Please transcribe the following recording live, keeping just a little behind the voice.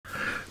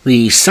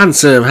The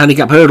Sanserv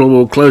Handicap Hurdle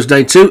will close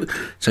day 2.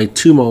 It's a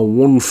 2 mile,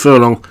 1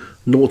 furlong,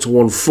 0 to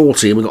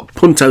 140. And we've got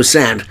Punto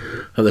Sand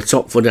at the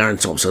top for Darren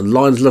Thompson.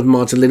 Lions Love,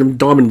 Martin Lidham,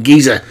 Diamond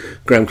Geezer,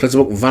 Graham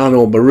Clutterbuck,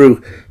 Valinor Baru,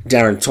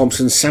 Darren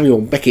Thompson, Samuel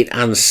Beckett,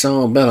 and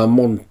Sarbella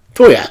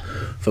Montoya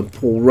for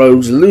Paul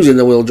Rhodes. Losing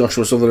the Will,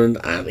 Joshua Sutherland,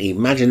 and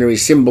Imaginary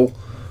Symbol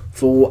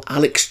for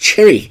Alex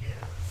Cherry.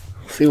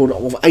 Field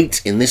of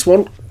 8 in this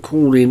one.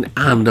 Called in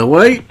and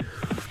away.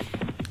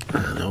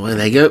 And away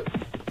they go.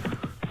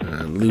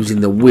 And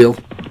Losing the Will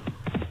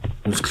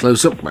was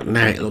close up, but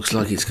now it looks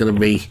like it's going to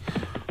be,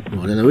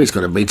 well, I don't know who it's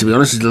going to be, to be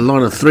honest. It's the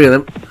line of 3 of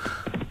them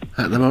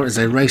at the moment as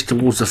they race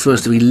towards the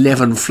first of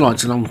 11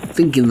 flights, and I'm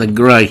thinking the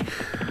grey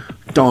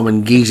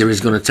Diamond Geezer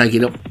is going to take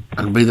it up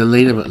and be the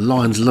leader, but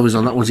Lions Love is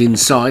on that one's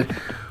inside.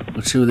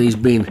 The 2 of these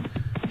being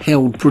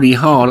held pretty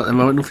hard at the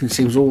moment. Nothing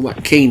seems all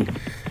that keen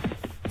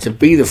to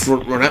be the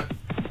front runner.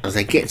 As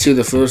they get to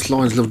the first,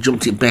 Lions Love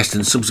jumped it best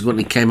and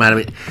subsequently came out of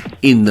it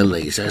in the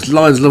lead. So it's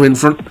Lions Love in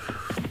front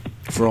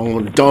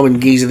from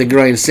Diamond Geezer the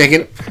grey in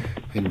second,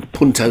 and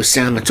Punto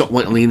Sound the top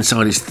weight on the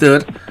inside is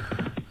third,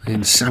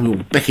 then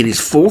Samuel Beckett is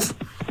fourth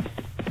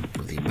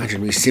with the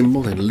Imaginary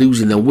Symbol, and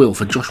Losing the Will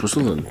for Joshua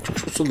Sutherland.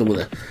 Joshua Sutherland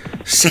with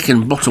a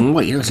second bottom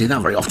weight, you don't see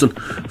that very often.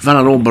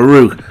 Valinor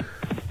Baru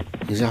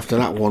is after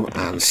that one,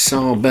 and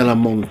Sarbella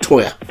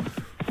Montoya.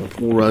 Well,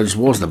 Paul Rhodes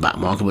was the back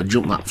marker but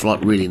jumped that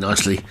flight really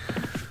nicely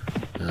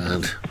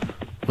and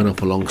went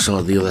up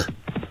alongside the other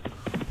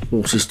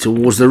horses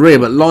towards the rear,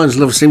 but Lions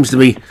Love seems to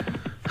be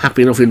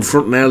happy enough in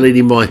front now,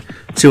 leading by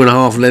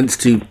 2.5 lengths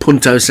to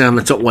Punto Sound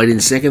the top weight in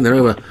second. They're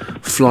over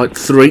flight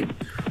 3.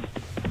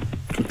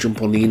 Good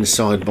jump on the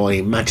inside by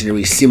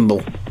Imaginary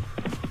Symbol.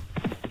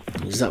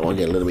 Does that one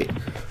get a little bit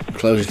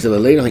closer to the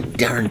lead? I think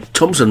Darren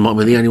Thompson might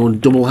be the only one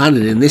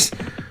double-handed in this.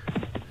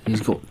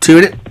 He's got 2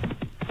 in it.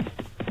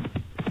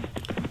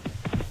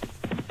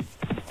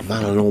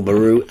 Valinor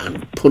Baru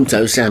and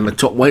Punto Sound the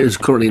top weight is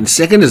currently in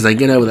second as they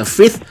get over the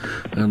 5th,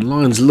 and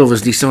Lions Love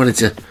has decided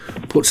to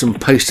put some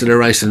pace to the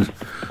race and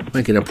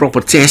make it a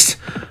proper test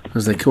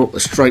as they come up the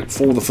straight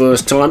for the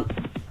first time.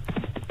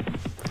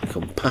 They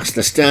come past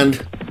the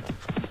stand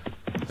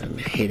and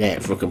head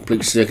out for a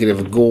complete circuit of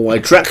a Galway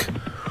track.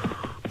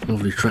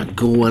 Lovely track,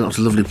 Galway, lots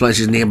of lovely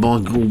places nearby,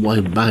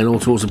 Galway Bay, all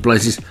sorts of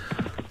places.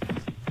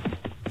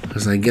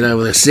 As they get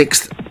over the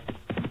 6th,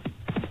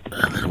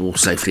 and then all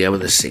safely over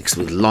the 6th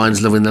with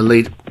Lions Love in the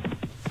lead.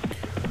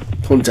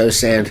 Punto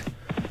Sound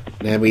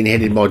now being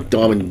headed by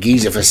Diamond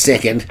Geezer for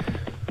second,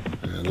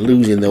 and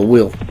Losing the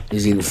Will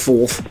is in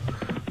 4th,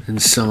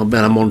 and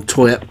Sarbella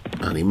Montoya,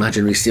 an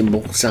Imaginary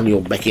Symbol,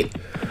 Samuel Beckett,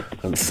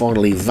 and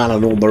finally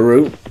Valinor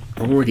Baru,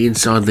 already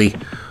inside the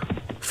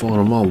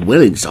final mile,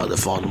 well inside the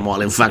final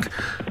mile in fact,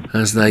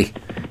 as they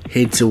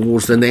head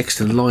towards the next,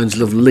 and Lions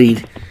Love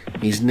lead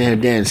is now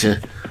down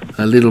to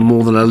a little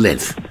more than a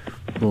length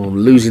from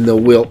Losing the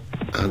Will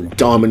and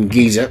Diamond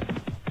Geezer,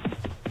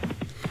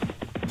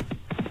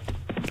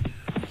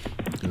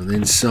 and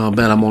then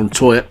Sarbella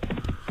Montoya.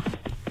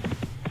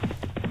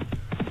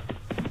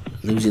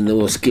 Losing the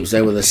Will skips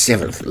over the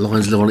 7th.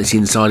 Lions Love on its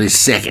inside is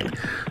second.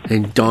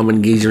 Then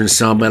Diamond Geezer and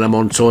Sarbella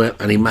Montoya.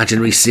 An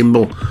Imaginary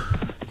Symbol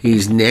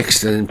is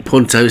next. And then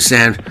Punto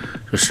Sound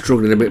just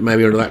struggling a bit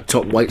maybe under that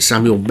top weight.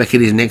 Samuel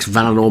Beckett is next.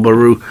 Valinor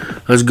Baru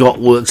has got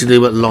work to do,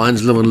 but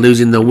Lions Love and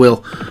Losing the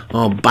Will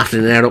are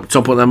battling it out up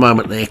top at the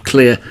moment. They're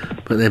clear,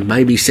 but they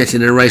may be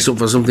setting a race up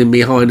for something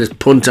behind as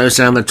Punto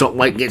Sound, the top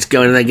weight, gets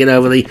going and they get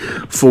over the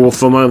 4th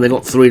from home. They've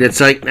got 3 to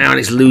take now, and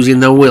it's Losing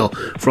the Will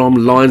from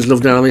Lions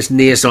Love down on this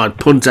near side.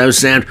 Punto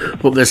Sound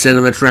up the centre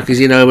of the track is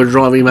in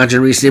overdrive.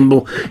 Imaginary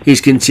Symbol is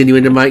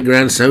continuing to make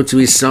ground, so too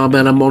is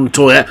Sarbella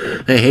Montoya.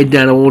 They head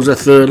down towards the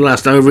 3rd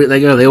last. Over it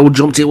they go. They all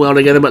jumped it well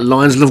together, but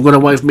Lions Love got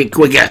away from it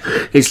quicker.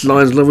 It's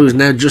Lions Love who's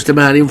now just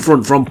about in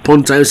front from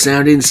Punto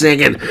Sound in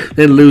second.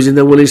 Then Losing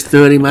the Will is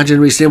 3rd.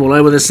 Imaginary Symbol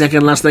over the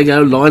 2nd last they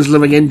go. Lions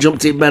Love again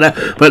jumped it better,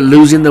 but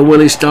Losing the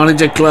Will is starting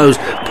to close.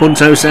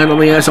 Punto Sound on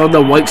the outside.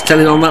 The weight's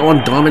telling on that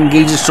one. Diamond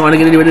Geezer's trying to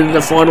get into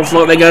the final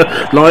flight they go.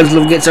 Lions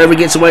Love gets over,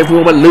 gets away from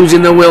all, but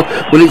Losing the Will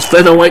with its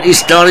featherweight is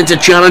starting to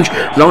challenge.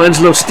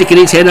 Lions Love sticking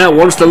its head out,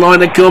 wants the line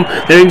to come.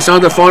 They're inside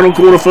the final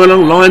quarter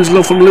furlong. Lions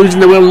Love from Losing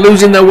the Will.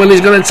 Losing the Will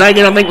is going to take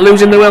it. I think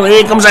Losing the Will.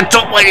 Here comes a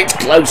top weight. It's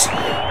close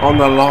on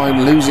the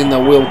line. Losing the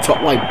Will.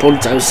 Top weight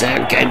Punto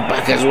Sound came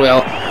back as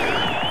well.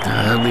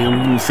 And the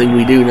only thing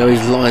we do know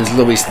is Lions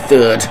Love is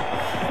 3rd.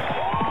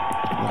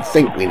 I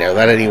think we know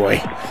that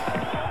anyway.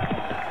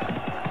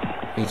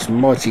 It's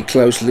mighty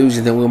close.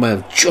 Losing the Will may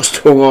have just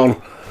hung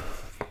on,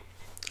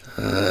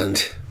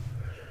 and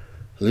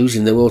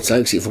Losing the Will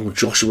takes it from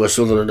Joshua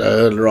Sutherland, a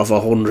hurdler off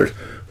 100.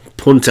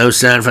 Punto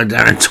Sound for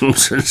Darren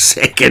Thompson,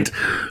 second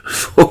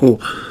for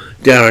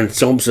Darren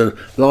Thompson.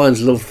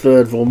 Lions Love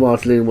 3rd for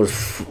Martin was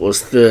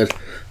 3rd,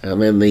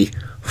 and then the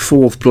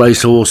 4th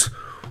place horse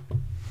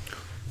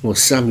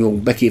was Samuel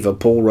Beckett for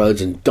Paul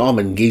Rhodes, and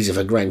Diamond Geezer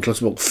for Graham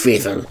Clutterbuck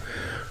 5th. And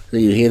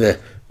then you hear the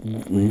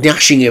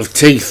gnashing of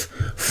teeth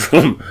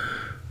from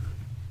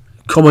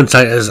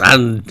commentators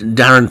and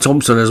Darren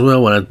Thompson as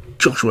well when a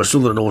Joshua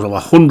Sutherland horse of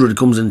 100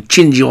 comes and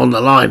chins you on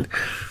the line.